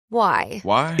Why?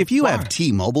 Why? If you have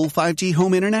T-Mobile 5G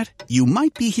home internet, you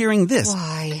might be hearing this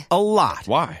Why? a lot.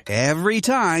 Why? Every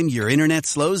time your internet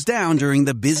slows down during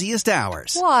the busiest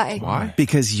hours. Why? Why?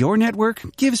 Because your network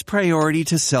gives priority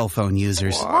to cell phone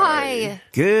users. Why?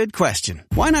 Good question.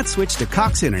 Why not switch to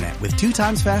Cox Internet with 2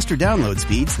 times faster download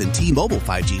speeds than T-Mobile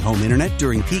 5G home internet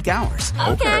during peak hours?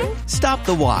 Okay. Stop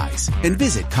the whys and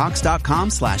visit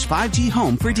cox.com/5G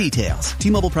home for details.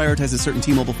 T-Mobile prioritizes certain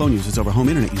T-Mobile phone users over home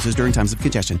internet users during times of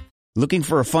congestion. Looking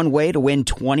for a fun way to win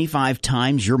 25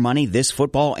 times your money this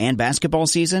football and basketball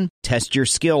season? Test your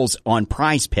skills on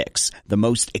Prize Picks, the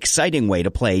most exciting way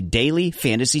to play daily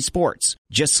fantasy sports.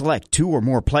 Just select 2 or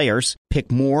more players,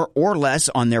 pick more or less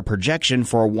on their projection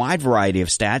for a wide variety of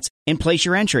stats, and place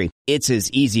your entry. It's as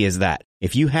easy as that.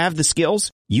 If you have the skills,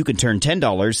 you can turn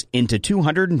 $10 into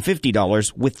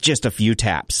 $250 with just a few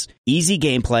taps. Easy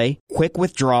gameplay, quick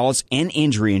withdrawals, and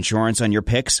injury insurance on your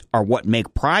picks are what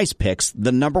make Prize Picks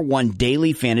the #1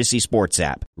 daily fantasy sports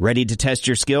app. Ready to test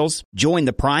your skills? Join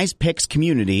the Prize Picks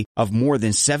community of more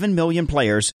than 7 million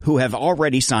players who have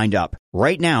already signed up.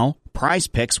 Right now, Prize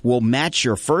Picks will match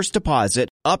your first deposit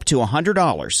up to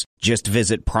 $100. Just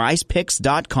visit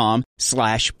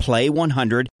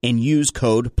prizepicks.com/play100 and use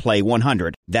code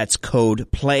play100. That's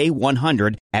code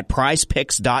play100 at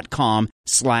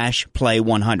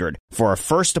prizepicks.com/play100 for a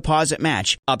first deposit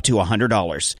match up to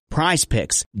 $100. Prize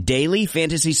Picks, daily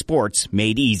fantasy sports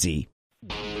made easy.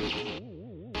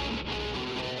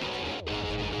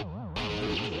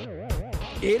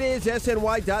 It is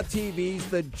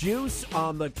SNY.TV's The Juice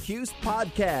on the Cuse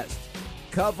podcast,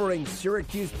 covering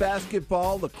Syracuse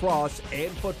basketball, lacrosse,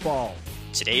 and football.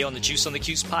 Today on the Juice on the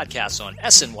Cuse podcast on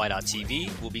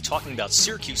SNY.TV, we'll be talking about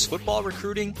Syracuse football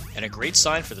recruiting and a great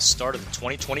sign for the start of the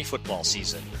 2020 football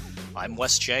season. I'm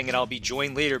Wes Cheng, and I'll be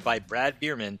joined later by Brad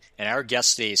Bierman, and our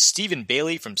guest today is Stephen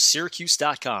Bailey from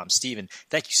Syracuse.com. Stephen,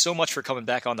 thank you so much for coming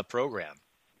back on the program.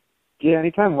 Yeah,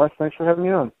 anytime, Wes. Thanks for having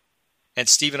me on. And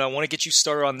Stephen, I want to get you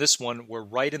started on this one. We're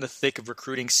right in the thick of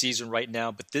recruiting season right now,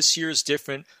 but this year is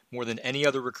different more than any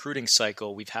other recruiting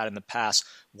cycle we've had in the past.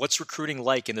 What's recruiting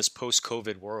like in this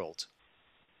post-COVID world?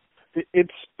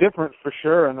 It's different for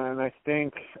sure, and I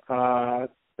think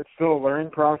it's still a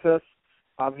learning process.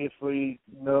 Obviously,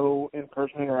 no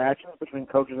in-person interactions between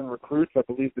coaches and recruits. I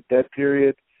believe the dead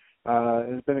period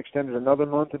has been extended another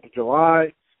month into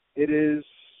July. It is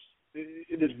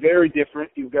very different.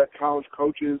 You've got college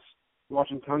coaches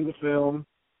watching tons of film,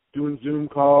 doing Zoom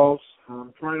calls,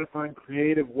 trying to find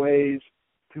creative ways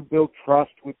to build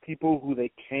trust with people who they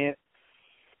can't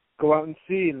go out and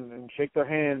see and shake their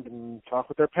hand and talk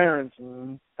with their parents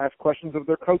and ask questions of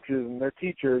their coaches and their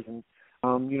teachers and,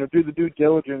 do the due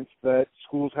diligence that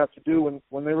schools have to do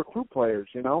when they recruit players,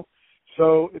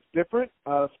 So it's different,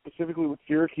 specifically with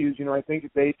Syracuse. I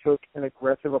think they took an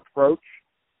aggressive approach.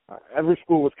 Every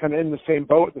school was kind of in the same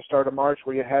boat at the start of March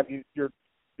where you have your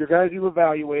guys you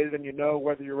evaluated and you know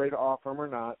whether you're ready to offer them or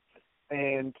not,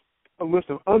 and a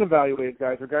list of unevaluated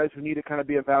guys or guys who need to kind of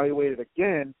be evaluated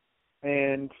again.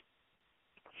 And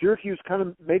Syracuse kind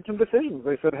of made some decisions.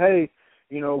 They said, hey,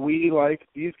 we like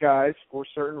these guys for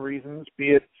certain reasons,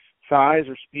 be it size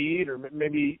or speed or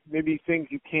maybe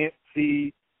things you can't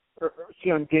see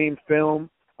on game film,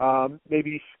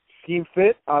 maybe scheme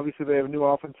fit. Obviously, they have a new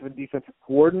offensive and defensive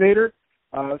coordinator.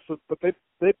 But they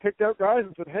picked out guys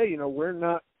and said, hey, we're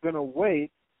not going to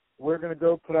wait. We're going to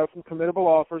go put out some committable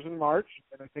offers in March,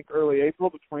 and I think early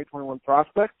April to 2021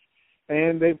 prospects.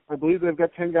 And I believe they've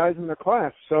got 10 guys in their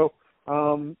class. So,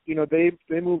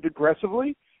 they moved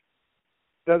aggressively.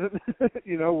 Doesn't,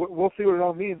 we'll see what it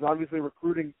all means. Obviously,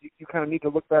 recruiting, you kind of need to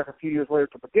look back a few years later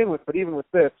to begin with. But even with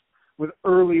this, with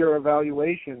earlier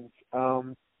evaluations, I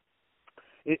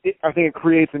think it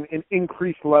creates an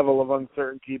increased level of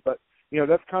uncertainty. But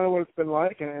that's kind of what it's been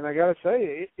like, and I got to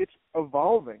say, it's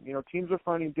evolving. Teams are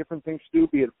finding different things to do,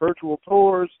 be it virtual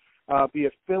tours, be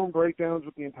it film breakdowns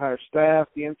with the entire staff.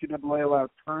 The NCAA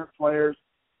allowed current players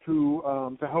to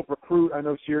help recruit. I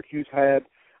know Syracuse had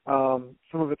some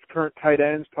of its current tight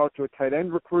ends talk to a tight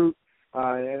end recruit,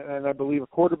 and I believe a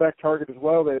quarterback target as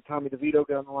well. They had Tommy DeVito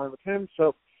get on the line with him.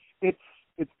 So it's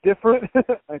different.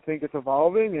 I think it's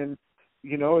evolving, and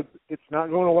it's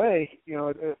not going away.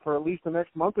 For at least the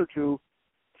next month or two,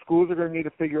 schools are going to need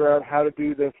to figure out how to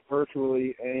do this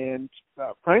virtually. And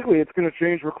frankly, it's going to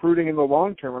change recruiting in the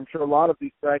long term. I'm sure a lot of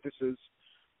these practices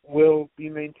will be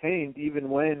maintained even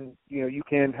when, you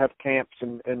can have camps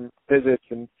and visits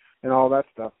and all that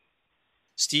stuff.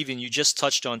 Stephen, you just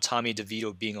touched on Tommy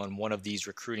DeVito being on one of these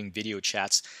recruiting video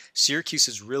chats. Syracuse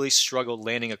has really struggled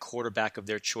landing a quarterback of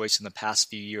their choice in the past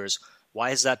few years. Why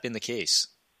has that been the case?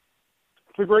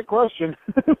 It's a great question.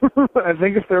 I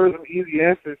think if there was an easy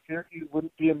answer, Syracuse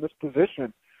wouldn't be in this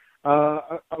position.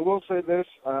 I will say this.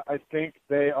 I think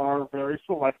they are very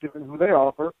selective in who they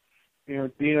offer.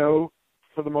 Dino,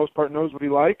 for the most part, knows what he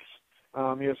likes.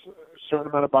 He has a certain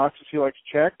amount of boxes he likes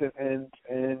checked, and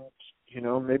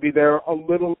maybe they're a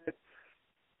little bit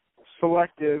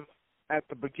selective at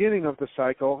the beginning of the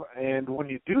cycle. And when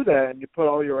you do that and you put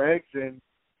all your eggs in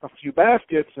a few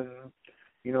baskets and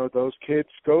those kids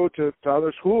go to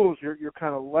other schools, you're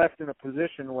kind of left in a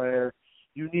position where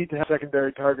you need to have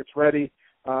secondary targets ready.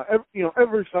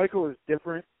 Every cycle is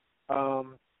different.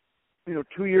 2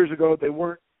 years ago,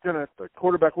 the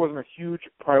quarterback wasn't a huge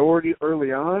priority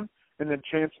early on, and then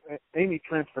Amy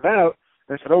transferred out,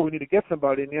 and they said, we need to get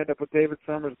somebody, and you end up with David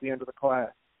Summers at the end of the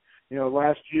class.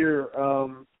 Last year,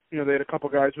 they had a couple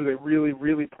guys who they really,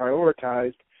 really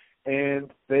prioritized,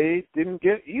 and they didn't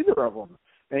get either of them.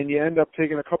 And you end up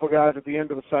taking a couple guys at the end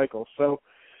of the cycle. So,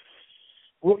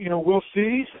 we'll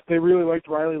see. They really liked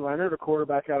Riley Leonard, a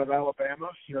quarterback out of Alabama.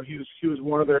 He was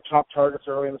one of their top targets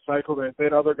early in the cycle. They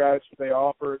had other guys who they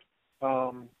offered,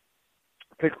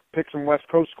 pick some West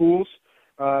Coast schools.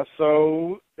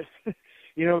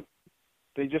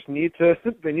 They just need to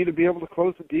be able to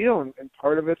close the deal, and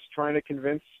part of it's trying to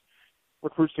convince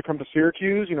recruits to come to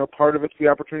Syracuse. Part of it's the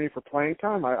opportunity for playing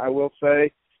time. I will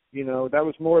say, that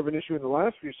was more of an issue in the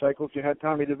last few cycles. You had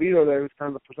Tommy DeVito there, who's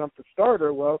kind of the presumptive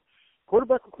starter. Well,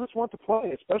 quarterback recruits want to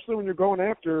play, especially when you're going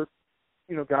after,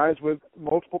 guys with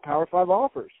multiple Power 5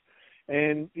 offers.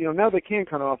 And, now they can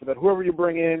kind of offer that. Whoever you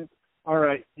bring in, all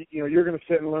right, you're going to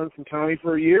sit and learn from Tommy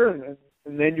for a year, and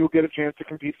then you'll get a chance to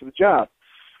compete for the job.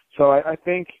 So I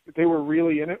think they were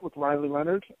really in it with Riley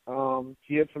Leonard.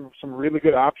 He had some really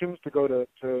good options to go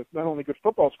to not only good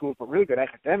football schools, but really good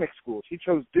academic schools. He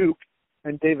chose Duke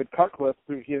and David Cutcliffe,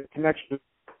 who he had a connection to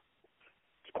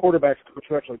quarterbacks coach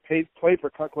who actually played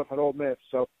for Cutcliffe at Ole Miss.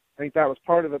 So I think that was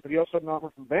part of it. But he also had an offer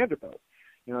from Vanderbilt.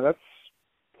 That's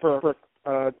for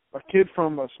a kid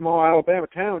from a small Alabama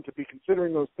town to be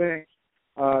considering those things.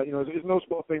 Is no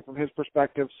small thing from his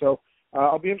perspective. So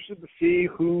I'll be interested to see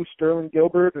who Sterling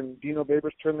Gilbert and Dino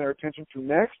Babers turn their attention to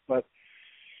next. But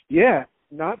yeah,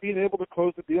 not being able to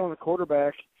close the deal on the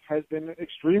quarterback has been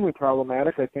extremely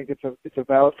problematic. I think it's a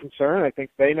valid concern. I think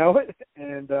they know it,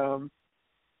 and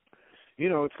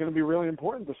it's going to be really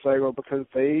important this cycle because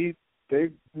they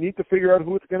need to figure out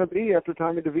who it's going to be after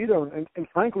Tommy DeVito, and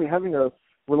frankly, having a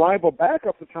reliable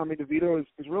backup to Tommy DeVito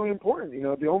is really important.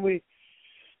 The only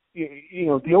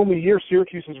year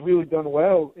Syracuse has really done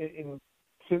well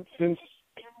since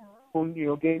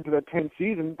getting to that 10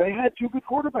 season, they had two good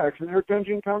quarterbacks in Eric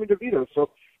Dungy and Tommy DeVito. So,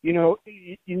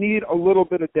 you need a little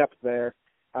bit of depth there,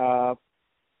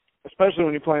 especially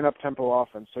when you're playing up-tempo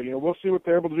offense. So, we'll see what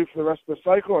they're able to do for the rest of the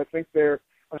cycle. I think they're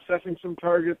assessing some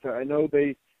targets. I know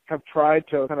they have tried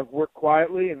to kind of work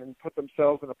quietly and put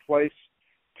themselves in a place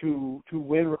to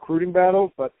win recruiting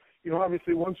battles. But,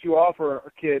 obviously once you offer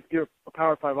a kid, give a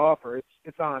Power 5 offer,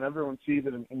 it's on. Everyone sees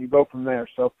it, and you go from there.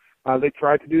 So they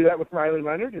tried to do that with Riley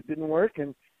Leonard. It didn't work,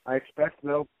 and I expect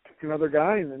they'll pick another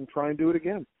guy and then try and do it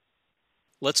again.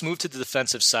 Let's move to the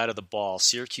defensive side of the ball.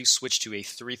 Syracuse switched to a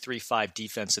 3-3-5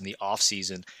 defense in the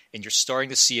offseason, and you're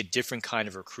starting to see a different kind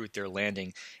of recruit they're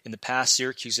landing. In the past,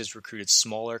 Syracuse has recruited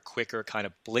smaller, quicker, kind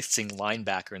of blitzing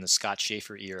linebacker in the Scott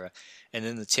Schaefer era. And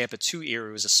in the Tampa 2 era,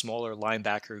 it was a smaller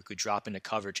linebacker who could drop into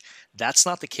coverage. That's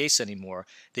not the case anymore.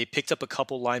 They picked up a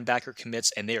couple linebacker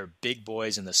commits, and they are big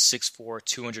boys in the 6'4",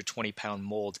 220-pound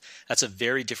mold. That's a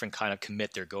very different kind of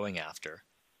commit they're going after.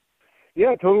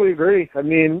 Yeah, I totally agree. I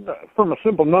mean, from a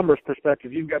simple numbers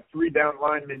perspective, you've got 3 down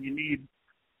linemen. You need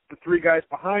the 3 guys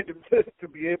behind him to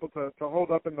be able to hold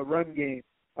up in the run game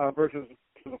versus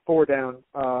the 4 down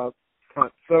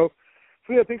front. So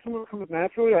yeah, I think some of it comes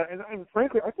naturally. And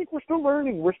frankly, I think we're still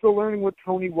learning. We're still learning what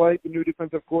Tony White, the new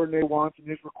defensive coordinator, wants in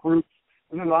his recruits.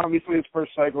 And then obviously his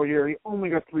first cycle here, he only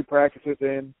got 3 practices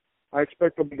in. I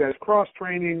expect there'll be guys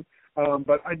cross-training.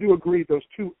 But I do agree, those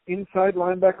 2 inside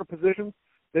linebacker positions,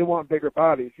 they want bigger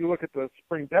bodies. You look at the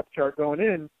spring depth chart going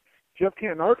in, Jeff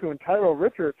Canton-Arco and Tyrell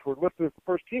Richards were listed as the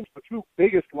first teams, the 2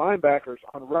 biggest linebackers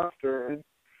on roster. And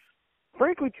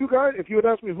frankly, 2 guys, if you had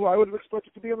asked me who I would have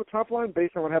expected to be on the top line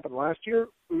based on what happened last year, it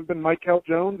would have been Mike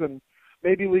Kelt-Jones and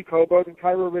maybe Lee Kobug, and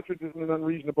Tyrell Richards isn't an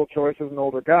unreasonable choice as an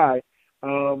older guy.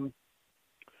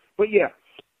 But yeah,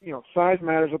 size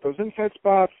matters at those inside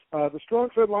spots. The strong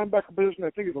side linebacker position, I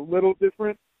think, is a little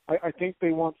different. I think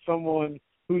they want someone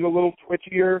who's a little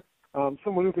twitchier,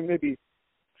 someone who can maybe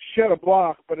shed a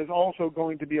block, but is also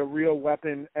going to be a real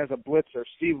weapon as a blitzer.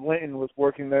 Steve Linton was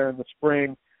working there in the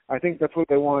spring. I think that's what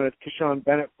they wanted Keyshawn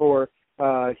Bennett for.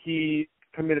 He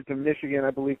committed to Michigan,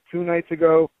 I believe, 2 nights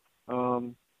ago.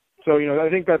 So, I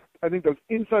think those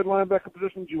inside linebacker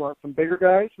positions, you want some bigger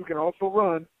guys who can also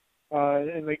run,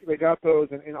 and they got those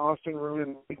in Austin Roon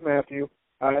and Mike Matthew,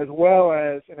 as well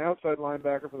as an outside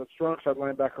linebacker for the strong side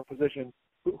linebacker position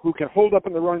who can hold up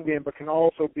in the run game but can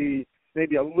also be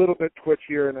maybe a little bit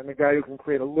twitchier and then a guy who can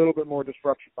create a little bit more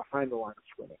disruption behind the line of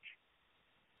scrimmage.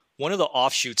 One of the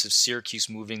offshoots of Syracuse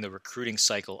moving the recruiting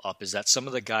cycle up is that some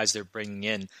of the guys they're bringing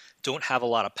in don't have a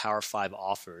lot of Power 5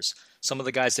 offers. Some of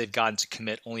the guys they've gotten to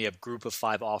commit only have Group of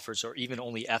 5 offers or even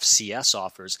only FCS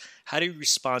offers. How do you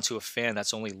respond to a fan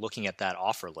that's only looking at that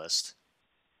offer list?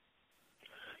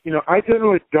 I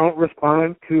generally don't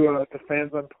respond to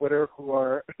fans on Twitter who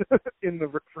are in the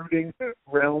recruiting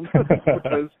realm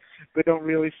because they don't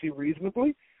really see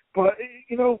reasonably. But,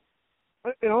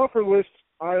 an offer list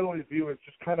I always view as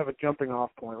just kind of a jumping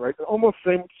off point, right? Almost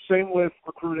same with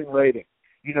recruiting rating.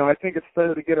 I think it's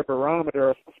fair to get a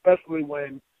barometer, especially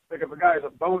when, like, if a guy has a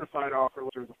bona fide offer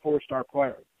list or is a 4-star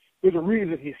player. There's a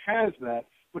reason he has that,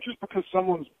 but just because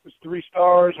someone is 3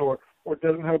 stars or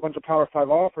doesn't have a bunch of Power 5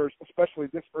 offers, especially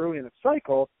this early in the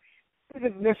cycle,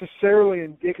 isn't necessarily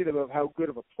indicative of how good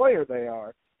of a player they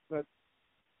are. But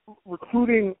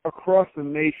recruiting across the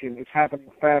nation is happening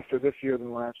faster this year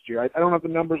than last year. I don't have the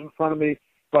numbers in front of me,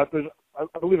 but there's,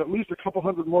 I believe, at least a couple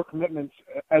hundred more commitments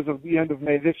as of the end of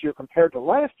May this year compared to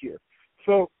last year.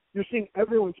 So you're seeing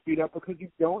everyone speed up because you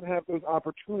don't have those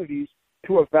opportunities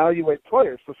to evaluate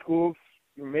players. So schools,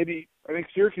 maybe, I think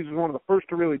Syracuse was one of the first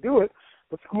to really do it,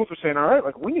 but schools are saying, all right,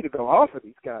 like, we need to go offer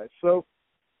these guys. So,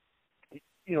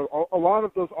 a lot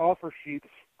of those offer sheets,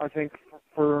 I think,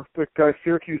 for the guys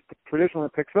Syracuse traditionally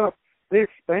picks up, they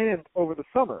expand over the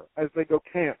summer as they go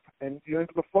camp and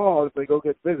into the fall as they go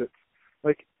get visits.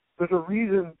 Like, there's a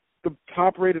reason the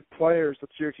top-rated players that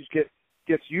Syracuse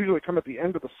gets usually come at the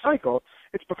end of the cycle.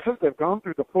 It's because they've gone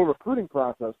through the full recruiting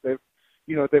process. They've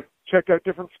checked out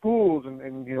different schools,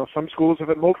 and some schools have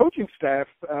had more coaching staff.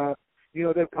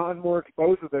 They've gotten more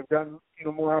exposure. They've gotten,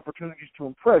 more opportunities to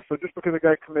impress. So just because a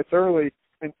guy commits early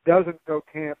and doesn't go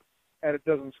camp at a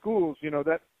dozen schools,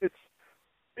 that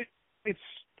it's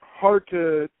hard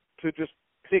to just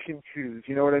pick and choose.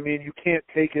 You know what I mean? You can't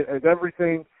take it as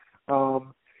everything.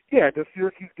 Does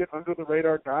Syracuse get under the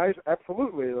radar guys?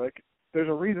 Absolutely. Like, there's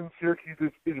a reason Syracuse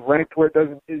is ranked where it does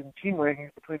in team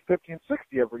rankings between 50 and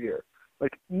 60 every year.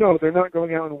 Like, no, they're not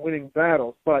going out and winning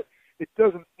battles, but it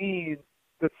doesn't mean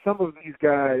that some of these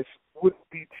guys wouldn't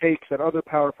be takes at other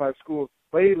Power 5 schools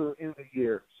later in the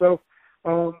year. So,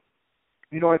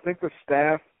 I think the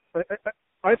staff,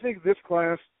 I think this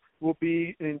class will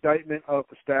be an indictment of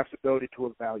the staff's ability to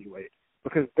evaluate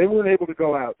because they weren't able to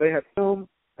go out. They had film,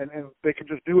 and they could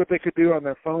just do what they could do on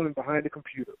their phone and behind a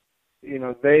computer.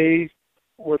 They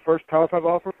were first Power 5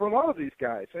 offer for a lot of these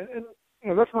guys. And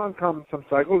that's not uncommon in some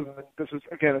cycles, and this is,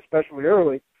 again, especially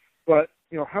early. But,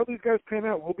 how these guys pan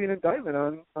out will be an indictment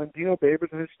on Dino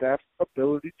Babers and his staff's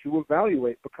ability to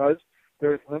evaluate because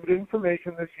there's limited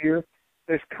information this year.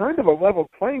 There's kind of a level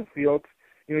playing field.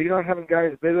 You're not having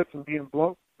guys visit and being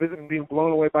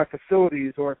blown away by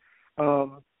facilities or,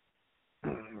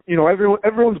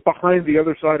 everyone's behind the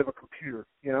other side of a computer.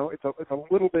 It's a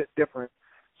little bit different.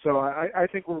 So I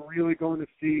think we're really going to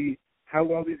see how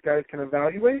well these guys can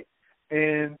evaluate.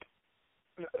 And,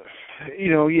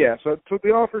 so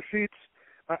the offer sheets,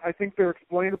 I think they're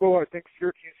explainable. I think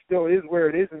Syracuse still is where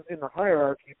it is in the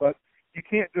hierarchy, but you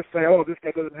can't just say, oh, this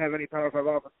guy doesn't have any Power 5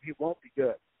 offers. He won't be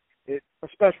good,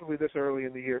 especially this early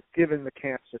in the year, given the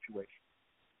camp situation.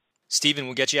 Stephen,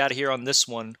 we'll get you out of here on this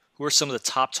one. Who are some of the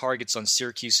top targets on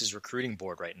Syracuse's recruiting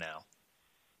board right now?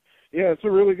 Yeah, it's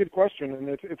a really good question, and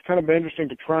it's kind of interesting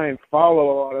to try and follow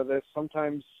a lot of this.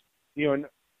 Sometimes, you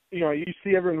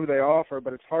see everyone who they offer,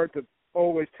 but it's hard to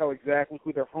always tell exactly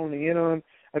who they're honing in on.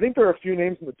 I think there are a few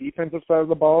names on the defensive side of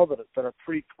the ball that are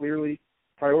pretty clearly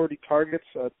priority targets.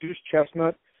 Deuce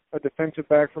Chestnut, a defensive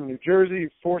back from New Jersey,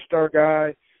 4-star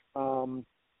guy,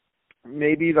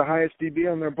 maybe the highest DB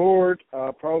on their board,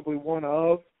 probably one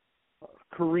of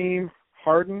Kareem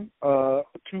Harden, a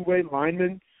 2-way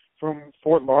lineman from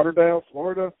Fort Lauderdale,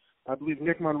 Florida. I believe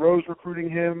Nick Monroe's recruiting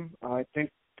him. I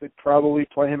think they'd probably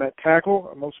play him at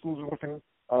tackle. Most schools are looking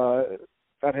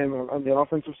at him on the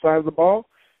offensive side of the ball.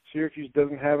 Syracuse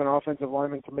doesn't have an offensive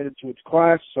lineman committed to its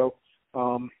class, so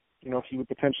he would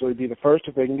potentially be the first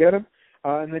if they can get him.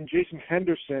 And then Jason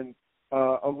Henderson,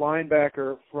 a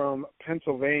linebacker from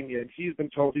Pennsylvania, and he's been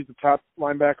told he's the top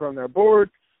linebacker on their board.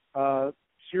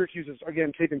 Syracuse has,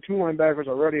 again, taken 2 linebackers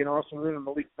already in Austin Roon and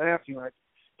Malik Matthew. And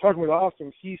talking with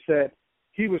Austin, he said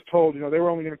he was told, they were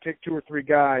only going to take 2 or 3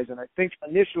 guys, and I think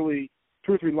initially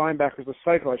 2 or 3 linebackers a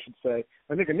cycle, I should say.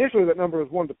 I think initially that number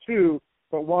was 1 to 2,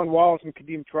 but Juan Wallace and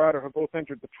Kadeem Trotter have both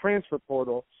entered the transfer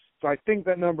portal. So I think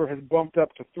that number has bumped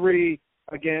up to 3.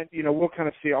 Again, we'll kind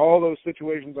of see. All those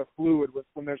situations are fluid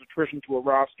when there's attrition to a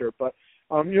roster. But,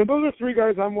 those are 3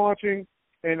 guys I'm watching,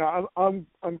 and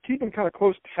I'm keeping kind of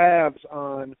close tabs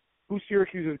on who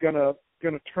Syracuse is gonna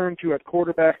turn to at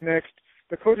quarterback next.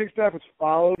 The coaching staff has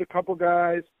followed a couple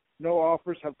guys. No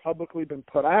offers have publicly been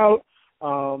put out.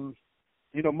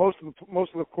 Most of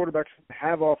the quarterbacks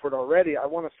have offered already. I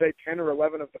want to say 10 or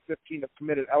 11 of the 15 have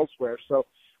committed elsewhere. So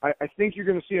I think you're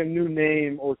going to see a new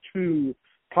name or 2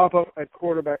 pop up at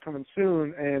quarterback coming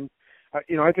soon. And,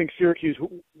 I think Syracuse,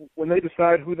 when they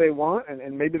decide who they want,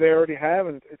 and maybe they already have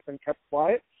and it's been kept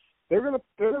quiet, they're going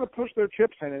to push their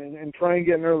chips in and try and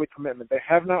get an early commitment. They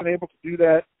have not been able to do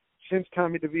that since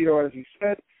Tommy DeVito, as you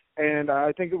said, and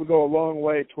I think it would go a long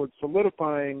way towards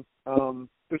solidifying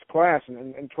this class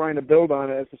and trying to build on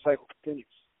it as the cycle continues.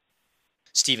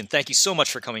 Stephen, thank you so much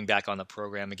for coming back on the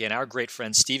program. Again, our great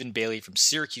friend Stephen Bailey from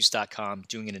Syracuse.com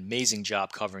doing an amazing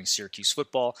job covering Syracuse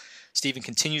football. Stephen,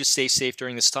 continue to stay safe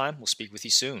during this time. We'll speak with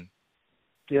you soon.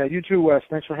 Yeah, you too, Wes.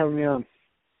 Thanks for having me on.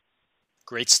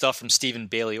 Great stuff from Stephen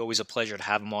Bailey. Always a pleasure to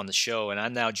have him on the show. And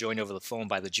I'm now joined over the phone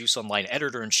by the Juice Online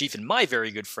editor-in-chief and my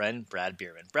very good friend, Brad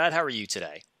Bierman. Brad, how are you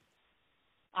today?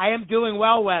 I am doing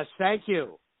well, Wes. Thank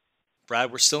you.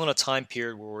 Brad, we're still in a time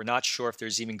period where we're not sure if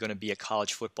there's even going to be a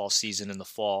college football season in the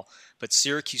fall, but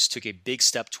Syracuse took a big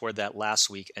step toward that last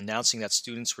week, announcing that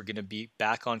students were going to be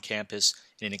back on campus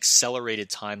in an accelerated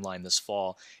timeline this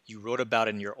fall. You wrote about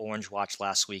it in your Orange Watch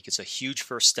last week. It's a huge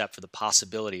first step for the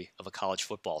possibility of a college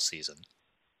football season.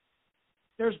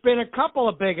 There's been a couple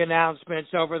of big announcements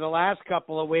over the last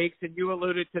couple of weeks, and you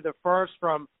alluded to the first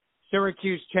from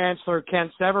Syracuse Chancellor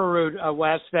Ken Severud,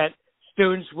 Wes, that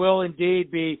students will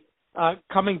indeed be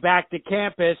coming back to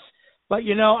campus. But,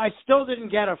 I still didn't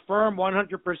get a firm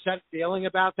 100% feeling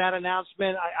about that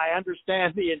announcement. I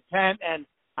understand the intent and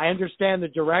I understand the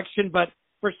direction, but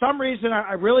for some reason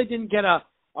I really didn't get a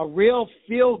real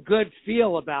feel-good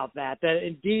feel about that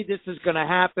indeed this is going to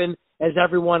happen as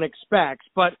everyone expects.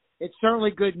 But it's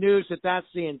certainly good news that that's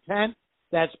the intent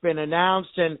that's been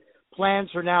announced, and plans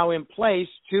are now in place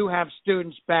to have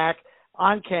students back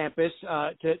on campus,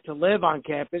 to live on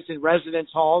campus in residence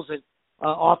halls and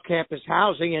off-campus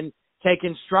housing and take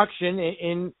instruction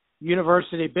in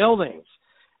university buildings.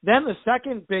 Then the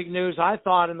second big news I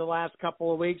thought in the last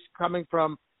couple of weeks coming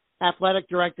from Athletic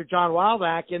Director John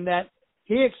Wildhack, in that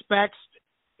he expects,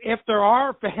 if there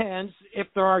are fans, if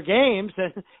there are games,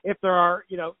 and if there are,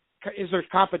 is there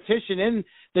competition in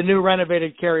the new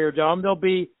renovated Carrier Dome, there'll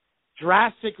be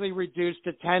drastically reduced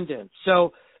attendance.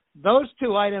 So those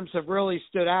 2 items have really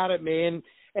stood out at me. And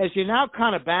as you now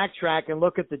kind of backtrack and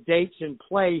look at the dates in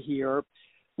play here,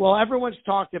 well, everyone's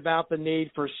talked about the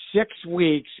need for 6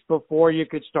 weeks before you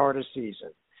could start a season.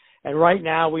 And right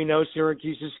now we know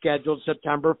Syracuse is scheduled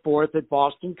September 4th at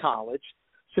Boston College.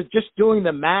 So just doing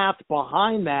the math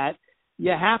behind that,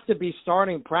 you have to be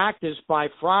starting practice by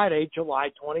Friday,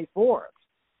 July 24th.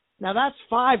 Now, that's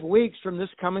 5 weeks from this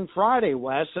coming Friday,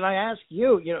 Wes, and I ask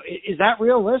you, is that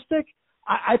realistic?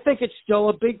 I think it's still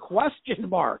a big question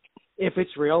mark if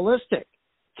it's realistic.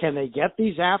 Can they get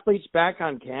these athletes back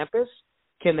on campus?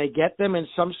 Can they get them in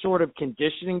some sort of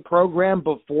conditioning program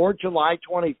before July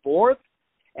 24th?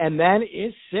 And then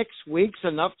is 6 weeks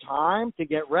enough time to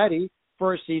get ready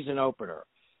for a season opener?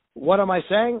 What am I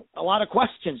saying? A lot of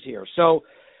questions here. So,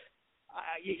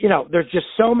 there's just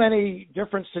so many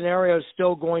different scenarios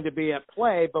still going to be at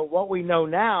play. But what we know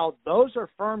now, those are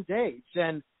firm dates.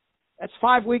 And that's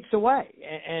 5 weeks away.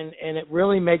 And it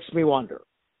really makes me wonder.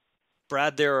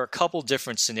 Brad, there are a couple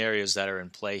different scenarios that are in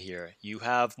play here. You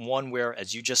have one where,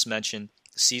 as you just mentioned,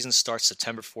 the season starts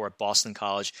September 4 at Boston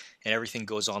College and everything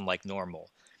goes on like normal.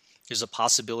 There's a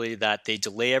possibility that they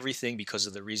delay everything because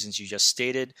of the reasons you just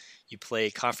stated. You play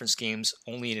conference games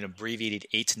only in an abbreviated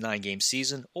 8 to 9 game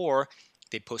season, or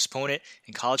they postpone it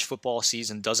and college football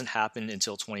season doesn't happen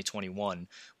until 2021.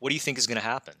 What do you think is going to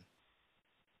happen?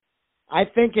 I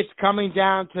think it's coming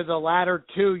down to the latter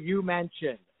 2 you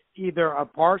mentioned, either a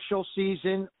partial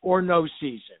season or no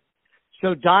season.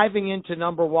 So diving into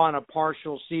number 1, a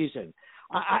partial season.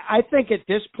 I think at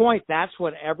this point, that's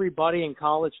what everybody in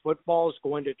college football is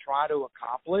going to try to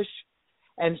accomplish.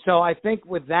 And so I think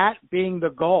with that being the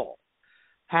goal,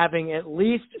 having at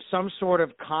least some sort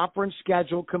of conference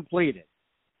schedule completed,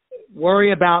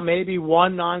 worry about maybe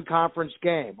 1 non-conference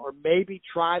game, or maybe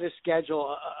try to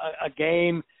schedule a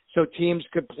game so teams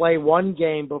could play 1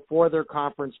 game before their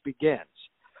conference begins.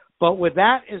 But with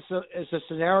that as a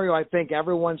scenario I think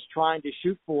everyone's trying to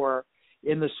shoot for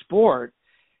in the sport,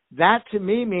 That to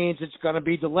me means it's going to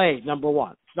be delayed, number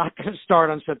one. It's not going to start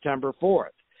on September 4th.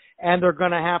 And they're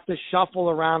going to have to shuffle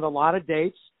around a lot of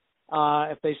dates.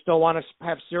 If they still want to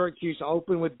have Syracuse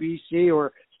open with BC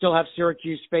or still have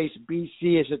Syracuse face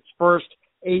BC as its first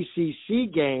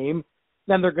ACC game,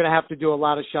 then they're going to have to do a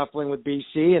lot of shuffling with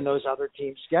BC and those other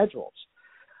teams' schedules.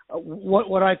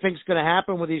 What I think is going to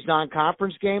happen with these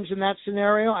non-conference games in that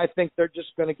scenario, I think they're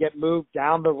just going to get moved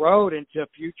down the road into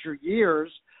future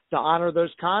years to honor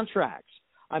those contracts.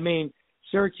 I mean,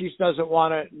 Syracuse doesn't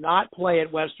want to not play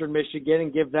at Western Michigan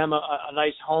and give them a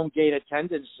nice home gate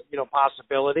attendance,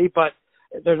 possibility, but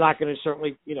they're not going to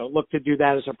certainly, look to do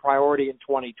that as a priority in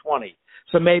 2020.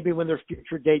 So maybe when there's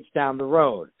future dates down the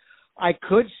road. I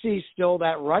could see still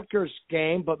that Rutgers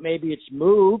game, but maybe it's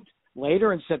moved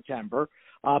later in September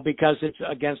because it's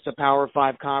against a Power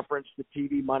 5 conference, the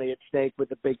TV money at stake with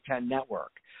the Big Ten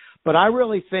Network. But I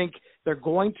really think they're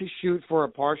going to shoot for a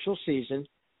partial season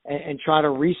and try to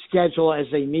reschedule as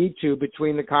they need to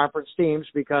between the conference teams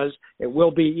because it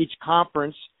will be each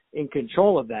conference in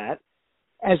control of that,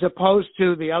 as opposed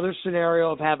to the other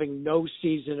scenario of having no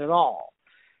season at all.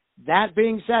 That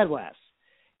being said, Wes,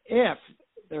 if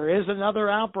there is another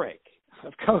outbreak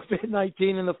of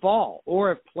COVID-19 in the fall,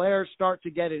 or if players start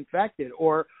to get infected,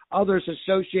 or others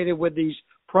associated with these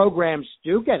programs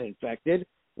do get infected,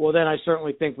 well, then I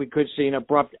certainly think we could see an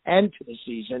abrupt end to the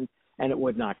season, and it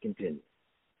would not continue.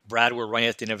 Brad, we're running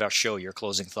at the end of our show. Your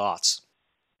closing thoughts.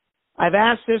 I've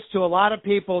asked this to a lot of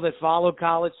people that follow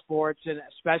college sports, and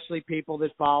especially people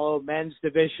that follow men's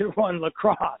Division I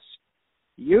lacrosse.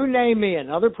 You name me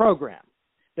another program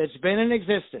that's been in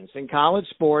existence in college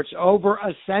sports over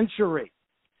a century,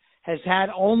 has had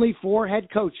only 4 head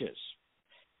coaches.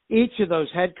 Each of those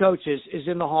head coaches is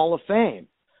in the Hall of Fame.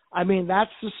 I mean,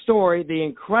 that's the story, the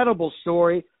incredible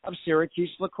story of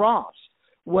Syracuse lacrosse.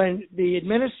 When the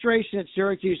administration at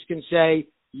Syracuse can say,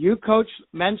 you coach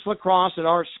men's lacrosse at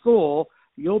our school,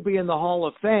 you'll be in the Hall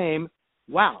of Fame.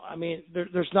 Wow. I mean,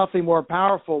 there's nothing more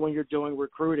powerful when you're doing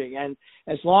recruiting. And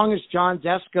as long as John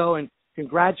Desko, and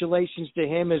congratulations to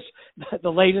him as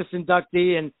the latest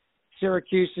inductee in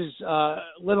Syracuse's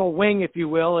little wing, if you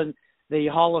will, in the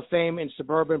Hall of Fame in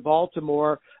suburban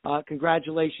Baltimore,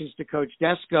 congratulations to Coach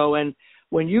Desko. And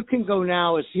when you can go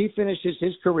now, as he finishes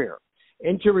his career,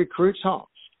 into recruits' homes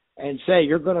and say,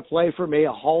 you're going to play for me,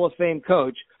 a Hall of Fame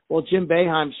coach, well, Jim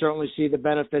Boeheim certainly see the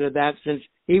benefit of that since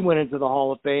he went into the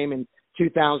Hall of Fame in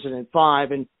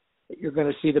 2005, and you're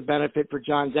going to see the benefit for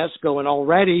John Desko. And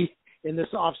already in this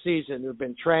offseason, there have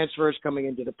been transfers coming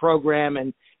into the program,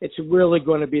 and it's really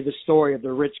going to be the story of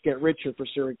the rich get richer for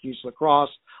Syracuse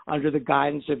lacrosse under the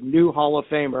guidance of new Hall of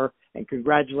Famer, and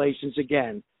congratulations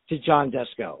again to John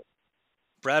Desko.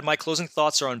 Brad, my closing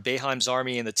thoughts are on Boeheim's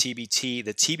Army and the TBT.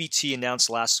 The TBT announced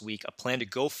last week a plan to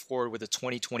go forward with the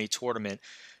 2020 tournament.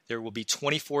 There will be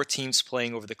 24 teams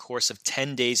playing over the course of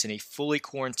 10 days in a fully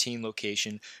quarantined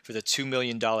location for the $2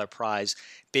 million prize.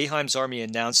 Boeheim's Army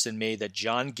announced in May that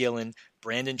John Gillen,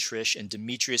 Brandon Trish, and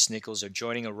Demetrius Nichols are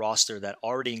joining a roster that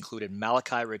already included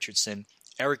Malachi Richardson,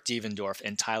 Eric Devendorf,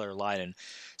 and Tyler Lydon.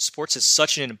 Sports is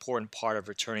such an important part of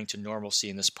returning to normalcy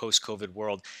in this post-COVID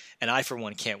world, and I, for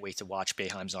one, can't wait to watch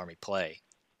Boeheim's Army play.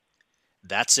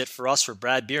 That's it for us. For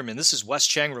Brad Bierman, this is Wes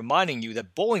Cheng reminding you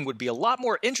that bowling would be a lot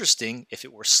more interesting if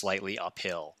it were slightly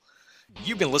uphill.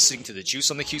 You've been listening to the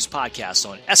Juice on the Cuse podcast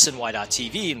on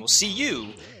SNY.TV, and we'll see you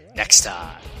next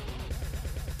time.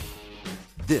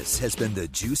 This has been the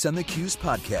Juice on the Cuse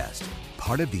podcast,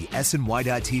 part of the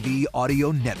SNY.TV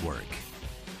audio network.